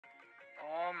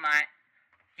Oh my.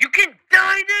 You can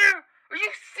die there? Are you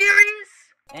serious?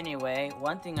 Anyway,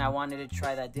 one thing I wanted to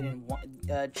try that didn't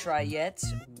try yet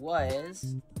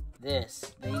was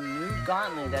this. The new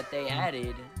gauntlet that they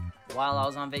added while I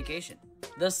was on vacation.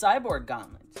 The Cyborg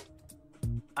Gauntlet.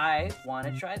 I want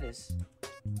to try this.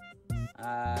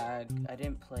 I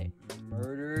didn't play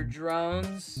Murder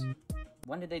Drones.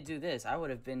 When did they do this? I would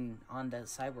have been on the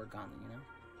Cyborg Gauntlet, you know?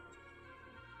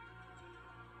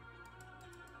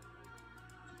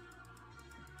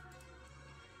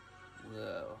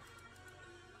 Whoa.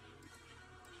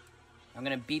 I'm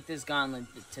gonna beat this gauntlet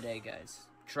today, guys.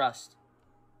 Trust.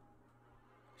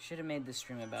 Should have made this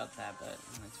stream about that, but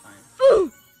it's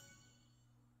fine.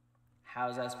 How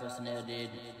was I supposed to know, dude?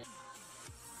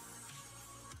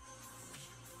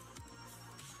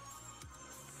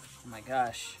 Oh my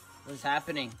gosh. What is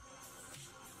happening?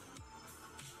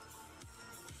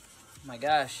 Oh my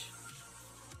gosh.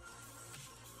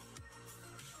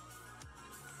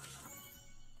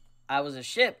 I was a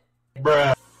ship.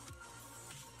 Bruh.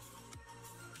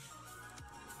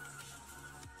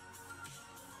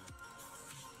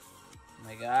 Oh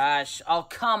my gosh. Oh,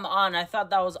 come on. I thought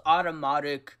that was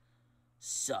automatic.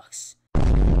 Sucks.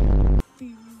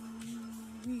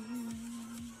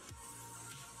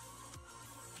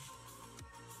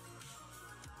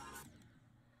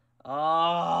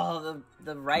 Oh,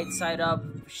 the right side up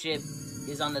ship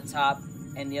is on the top,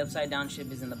 and the upside down ship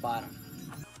is in the bottom.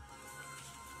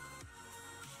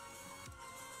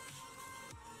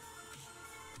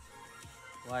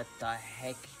 What the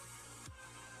heck?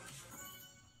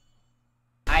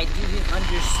 I didn't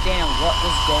understand what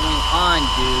was going on,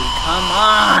 dude. Come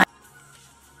on!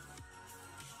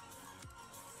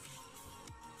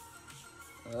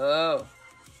 Oh.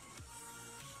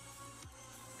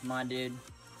 Come on, dude.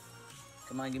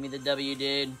 Come on, give me the W,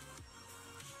 dude.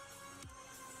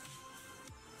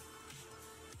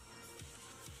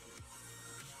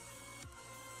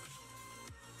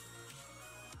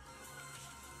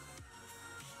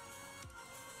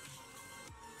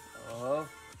 Oh.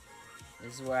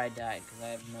 This is where I died, because I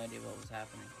have no idea what was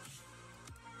happening.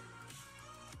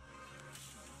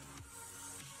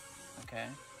 Okay.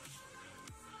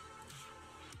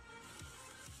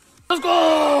 Let's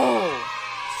go!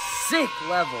 Sick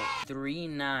level.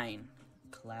 3-9.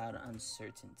 Cloud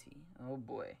uncertainty. Oh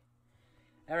boy.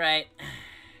 Alright.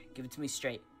 Give it to me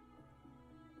straight.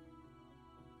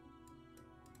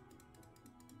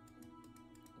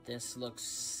 This looks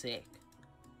sick.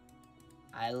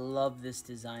 I love this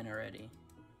design already.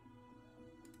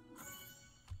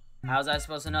 How was I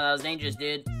supposed to know that was dangerous,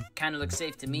 dude? Kinda looks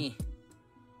safe to me.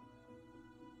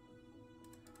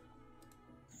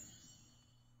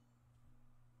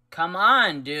 Come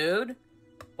on, dude.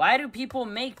 Why do people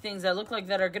make things that look like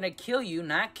that are gonna kill you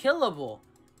not killable?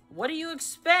 What do you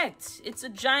expect? It's a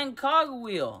giant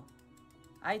cogwheel.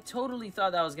 I totally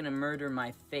thought that was gonna murder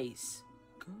my face.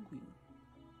 Cogwheel.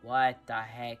 What the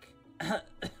heck?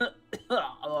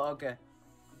 Oh, okay.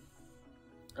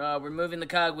 We're moving the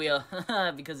cogwheel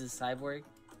because it's Cyborg.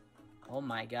 Oh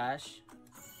my gosh.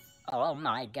 Oh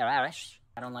my gosh.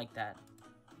 I don't like that.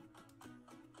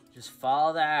 Just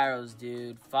follow the arrows,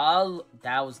 dude. Follow.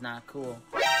 That was not cool.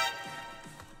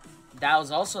 That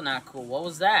was also not cool. What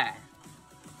was that?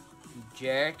 You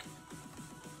jerk.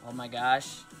 Oh my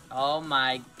gosh. Oh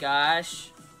my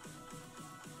gosh.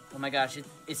 Oh my gosh.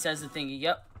 It says the thing.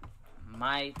 Yep.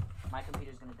 My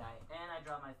computer's gonna die. And I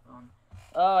dropped my phone.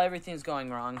 Oh, everything's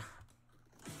going wrong.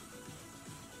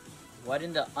 What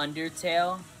in the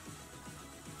Undertale?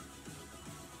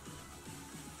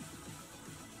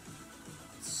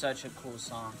 Such a cool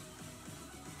song.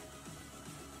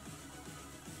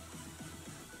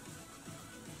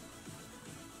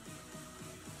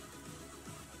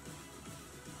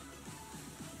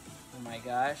 Oh my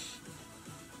gosh.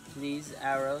 Please,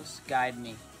 arrows, guide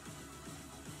me.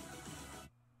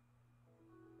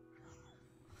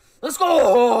 Let's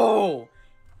go!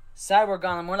 Cyborg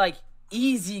Gauntlet, more like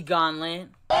Easy Gauntlet.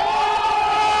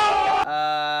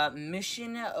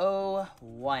 Mission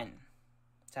 01.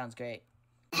 Sounds great.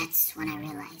 That's when I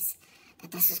realized that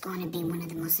this was going to be one of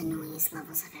the most annoyingest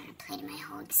levels I've ever played in my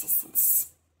whole existence.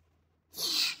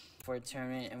 Yeah. For a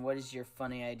tournament, and what is your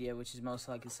funny idea, which is most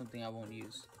likely something I won't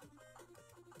use?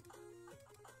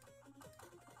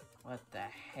 What the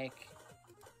heck?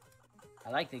 I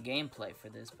like the gameplay for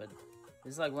this, but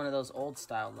this is like one of those old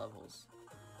style levels.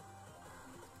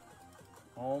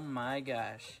 Oh my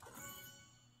gosh.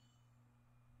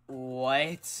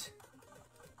 What?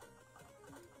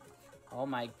 Oh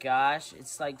my gosh,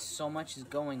 it's like so much is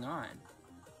going on.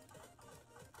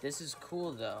 This is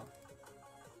cool though.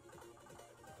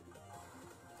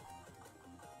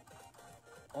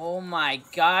 Oh my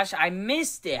gosh, I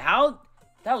missed it. How?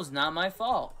 That was not my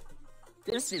fault.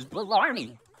 This is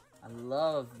alarming. I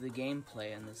love the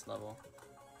gameplay in this level.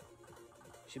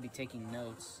 Should be taking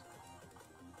notes.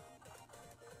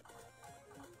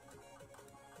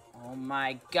 Oh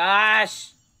my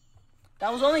gosh!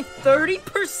 That was only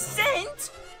 30%?!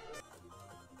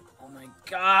 Oh my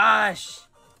gosh!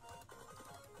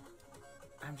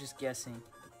 I'm just guessing.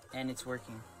 And it's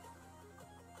working.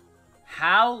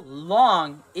 How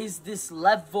long is this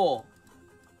level?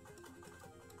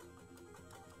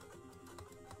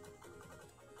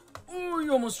 Oh,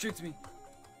 you almost tricked me.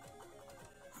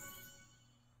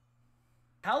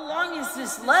 How long is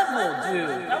this level,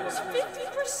 dude? That was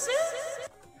 50%?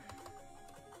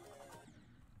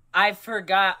 I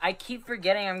forgot. I keep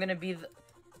forgetting I'm gonna be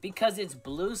because it's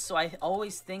blue, so I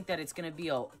always think that it's gonna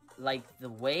be like the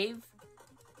wave,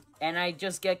 and I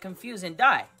just get confused and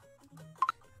die.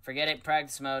 Forget it.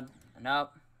 Practice mode.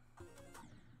 Nope.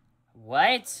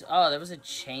 What? Oh, there was a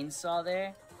chainsaw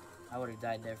there? I would have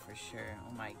died there for sure.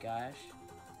 Oh my gosh.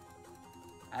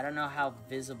 I don't know how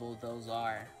visible those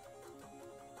are.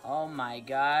 Oh my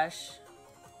gosh.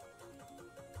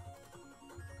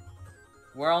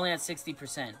 We're only at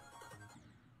 60%.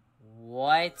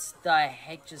 What the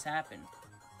heck just happened?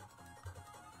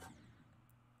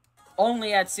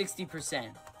 Only at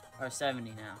 60%. Or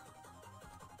 70 now.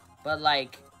 But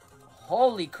like,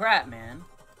 holy crap, man.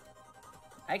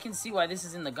 I can see why this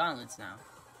is in the gauntlets now.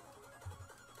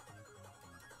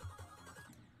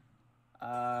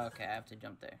 Okay, I have to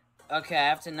jump there. Okay, I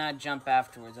have to not jump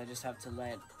afterwards. I just have to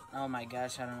let... Oh my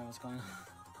gosh, I don't know what's going on.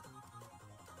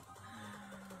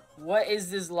 What is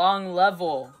this long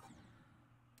level?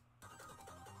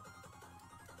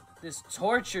 This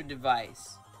torture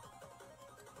device.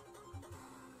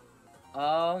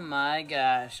 Oh my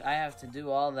gosh, I have to do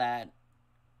all that.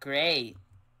 Great.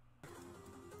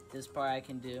 This part I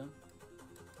can do.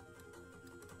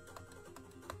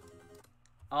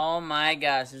 Oh my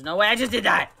gosh, there's no way I just did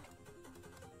that!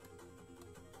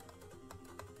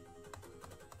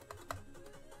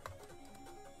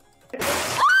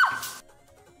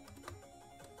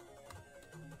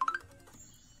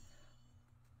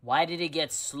 Why did it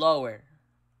get slower?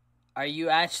 Are you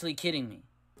actually kidding me?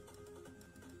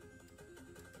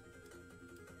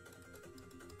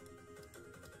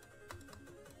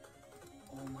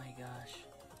 Oh my gosh.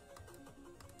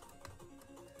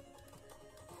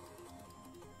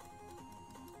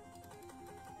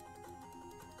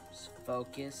 Just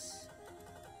focus.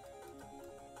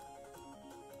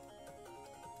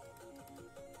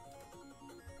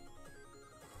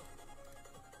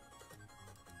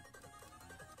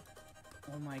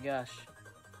 Oh my gosh.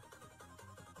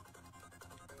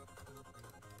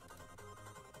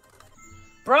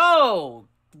 Bro!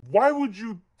 Why would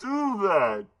you do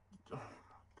that?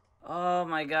 Oh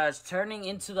my gosh, turning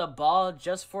into the ball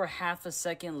just for half a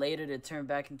second later to turn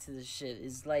back into the shit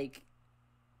is like...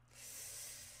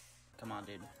 Come on,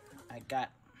 dude.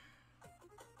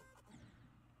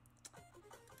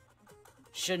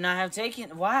 Should not have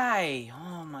taken... Why?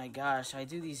 Oh my gosh, I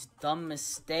do these dumb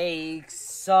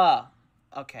mistakes.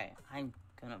 Okay, I'm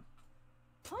gonna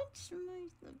punch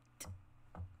myself.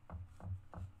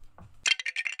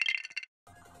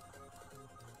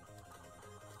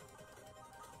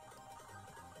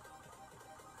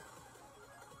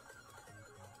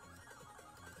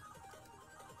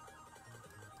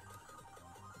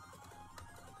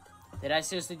 Did I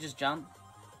seriously just jump?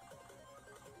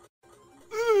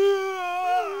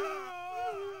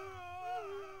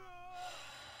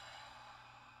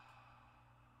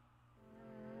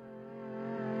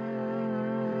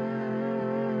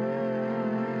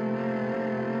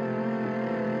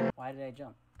 Why did I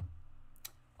jump?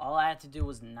 All I had to do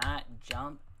was not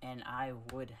jump and I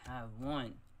would have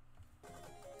won.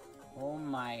 Oh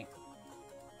my.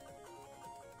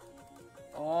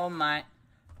 Oh my.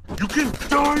 You can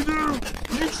die there? Are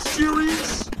you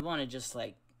serious? You want to just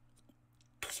like,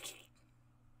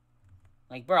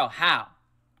 bro, how?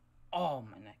 Oh,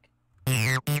 my neck.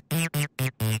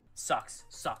 Sucks.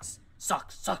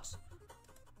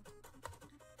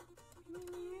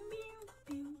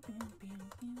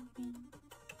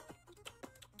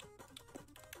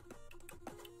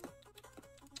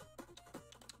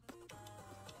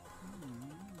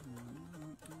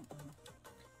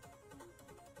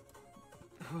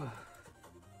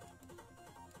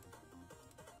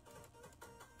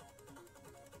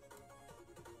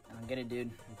 I don't get it,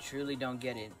 dude. I truly don't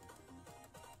get it.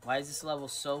 Why is this level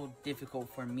so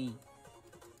difficult for me?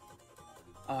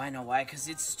 Oh, I know why. Because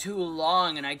it's too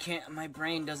long and I can't... My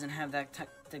brain doesn't have that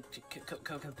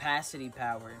capacity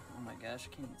power. Oh my gosh,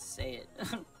 I can't even say it.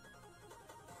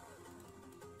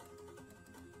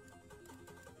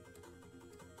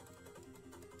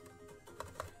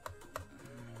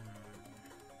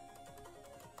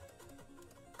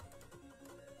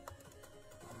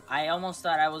 I almost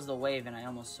thought I was the wave and I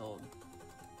almost sold.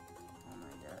 Oh my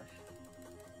gosh.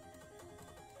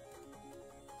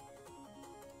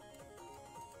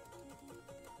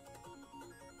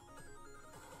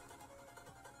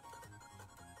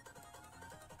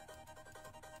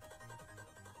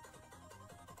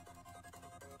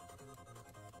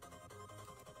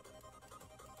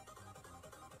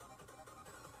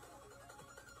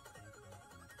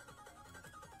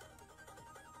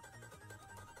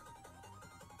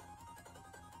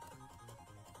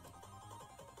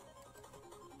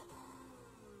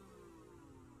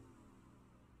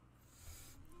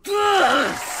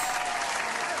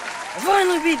 I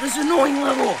finally beat this annoying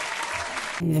level!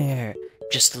 There,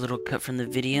 just a little cut from the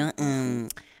video.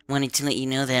 Wanted to let you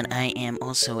know that I am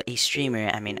also a streamer.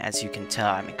 I mean, as you can tell,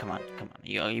 I mean, come on.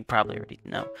 You probably already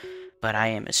know. But I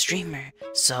am a streamer,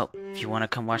 so if you want to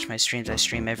come watch my streams, I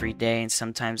stream every day and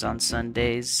sometimes on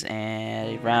Sundays,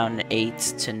 and around 8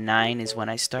 to 9 is when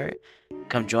I start.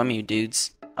 Come join me,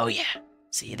 dudes. Oh yeah,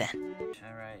 see you then.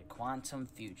 Alright, Quantum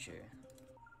Future.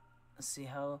 Let's see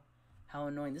how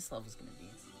annoying this level's gonna be.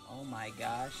 Oh my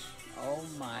gosh. Oh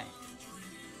my.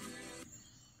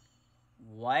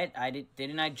 What?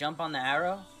 Didn't I jump on the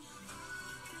arrow?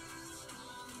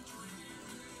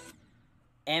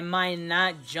 Am I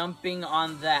not jumping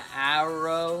on the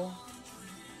arrow?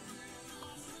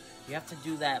 You have to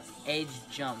do that edge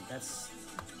jump. That's...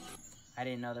 I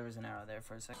didn't know there was an arrow there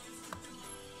for a second.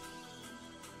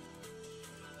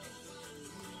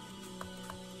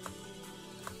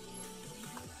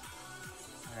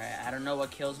 Alright, I don't know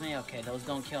what kills me. Okay, those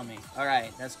don't kill me.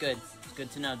 Alright, that's good. It's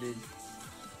good to know, dude.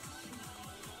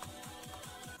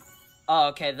 Oh,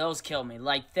 okay, those kill me.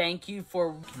 Like, thank you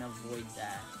for... can avoid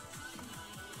that.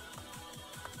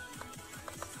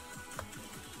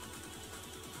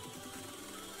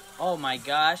 Oh my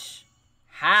gosh.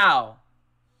 How?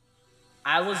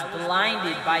 I was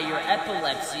blinded by your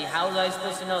epilepsy. How was I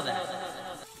supposed to know that?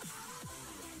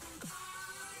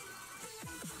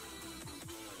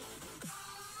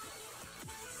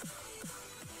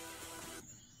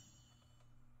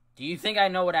 Do you think I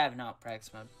know what I have now,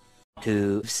 practice mode?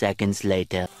 2 seconds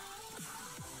later.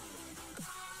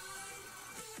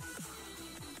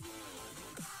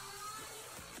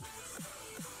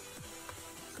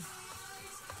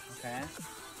 Okay.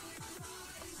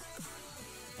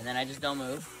 And then I just don't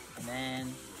move. And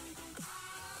then...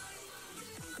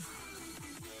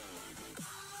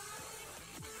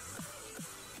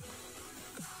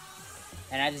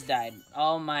 and I just died.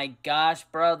 Oh my gosh,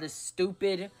 bro. This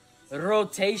stupid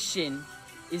rotation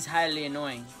is highly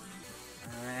annoying.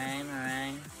 Alright,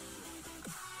 alright.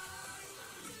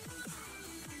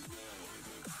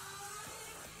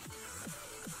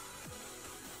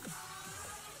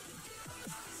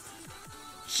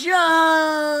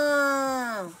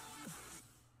 Jump!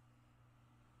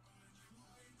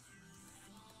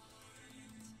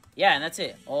 Yeah, and that's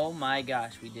it. Oh my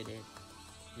gosh, we did it.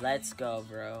 Let's go,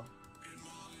 bro.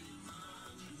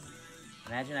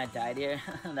 Imagine I died here.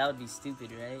 That would be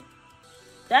stupid, right?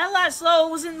 That last level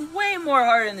was way more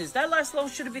hard than this. That last level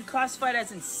should have been classified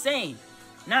as insane.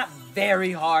 Not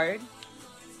very hard.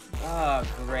 Oh,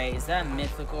 great. Is that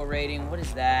mythical rating? What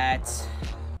is that?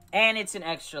 And it's an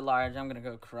extra large. I'm gonna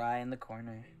go cry in the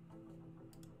corner.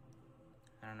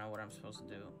 I don't know what I'm supposed to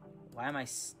do. Why am I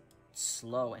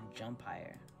slow and jump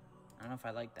higher? I don't know if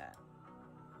I like that.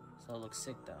 So it looks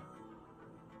sick, though.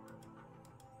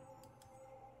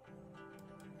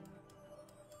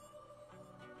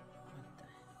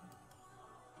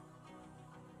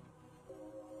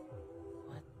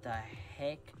 What the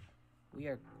heck? We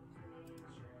are...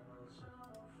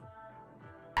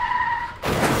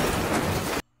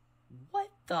 what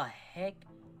the heck?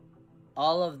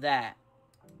 All of that.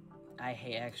 I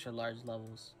hate extra large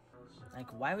levels. Like,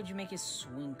 why would you make a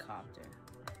swing copter?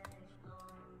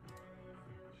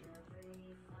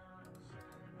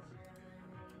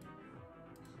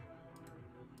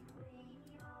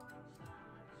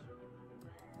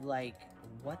 Like,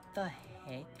 what the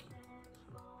heck?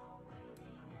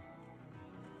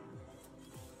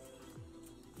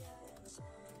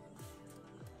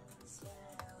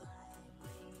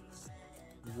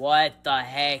 What the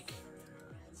heck?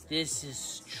 This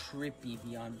is trippy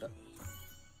beyond the...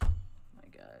 oh my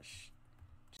gosh.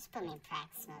 Just put me in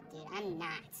practice mode, dude. I'm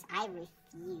not. I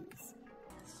refuse.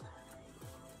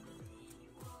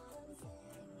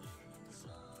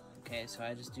 Okay, so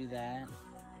I just do that.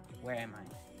 Where am I?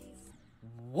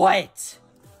 What?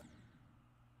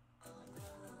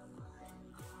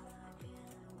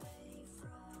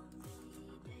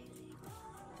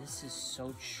 This is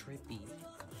so trippy.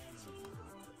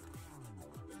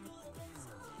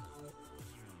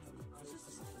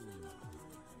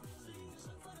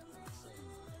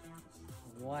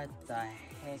 What the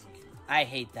heck? I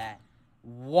hate that.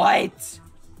 What?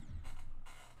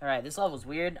 Alright, this level's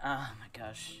weird. Oh my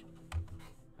gosh.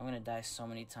 I'm gonna die so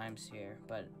many times here,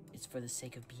 but it's for the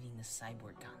sake of beating the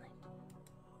Cyborg Gauntlet.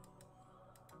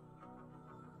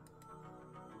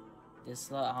 This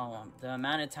the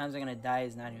amount of times I'm gonna die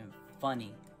is not even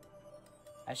funny.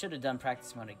 I should have done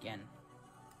practice mode again.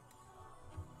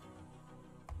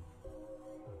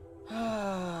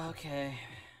 Okay.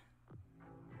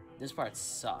 This part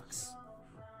sucks.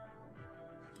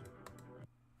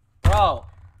 Bro!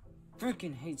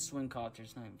 Freaking hate swing copters,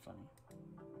 it's not even funny.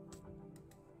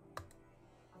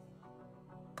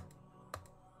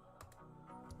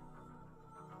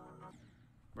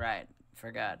 Right,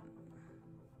 forgot.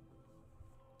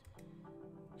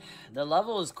 The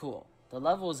level is cool. The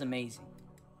level is amazing.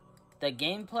 The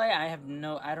gameplay, I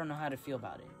don't know how to feel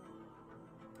about it.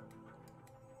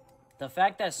 The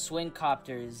fact that swing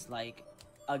copter is like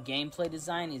a gameplay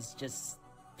design is just,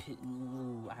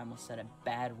 ooh, I almost said a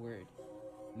bad word.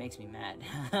 It makes me mad.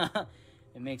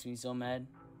 It makes me so mad.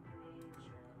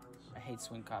 I hate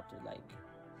swing copter, like,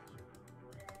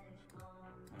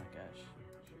 oh my gosh.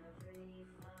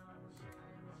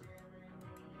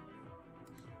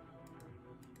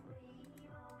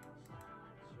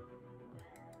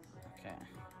 Okay,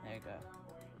 there you go.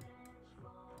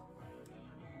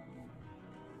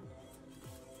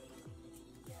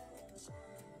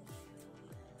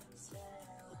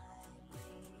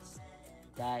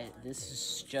 This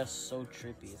is just so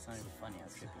trippy. It's not even funny how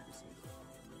trippy this is.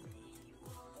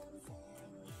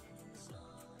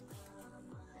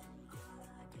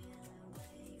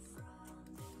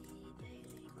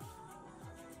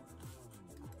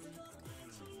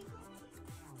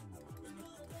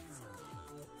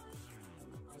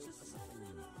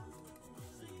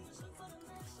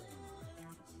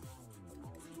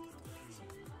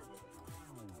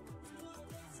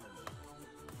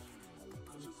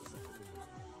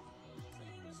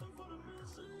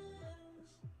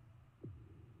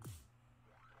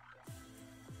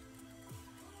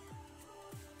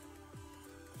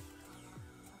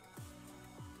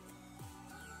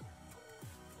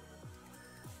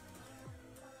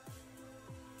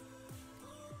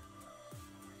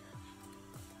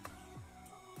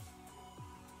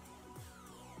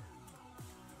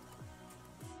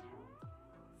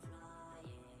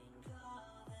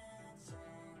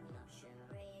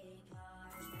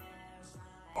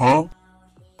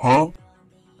 Huh?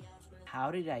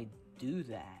 How did I do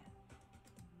that?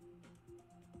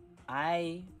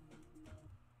 I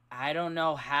don't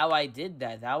know how I did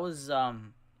that. That was I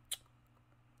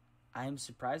am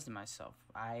surprised in myself.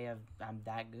 I'm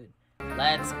that good.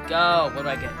 Let's go. What do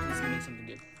I get? Please give me something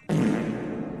good.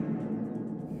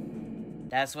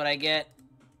 That's what I get.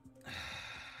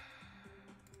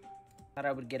 Thought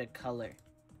I would get a color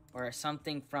or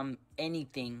something from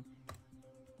anything.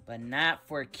 But not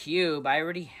for cube. I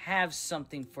already have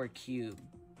something for cube.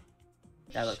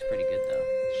 That looks pretty good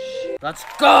though. Let's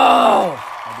go!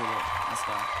 I did it.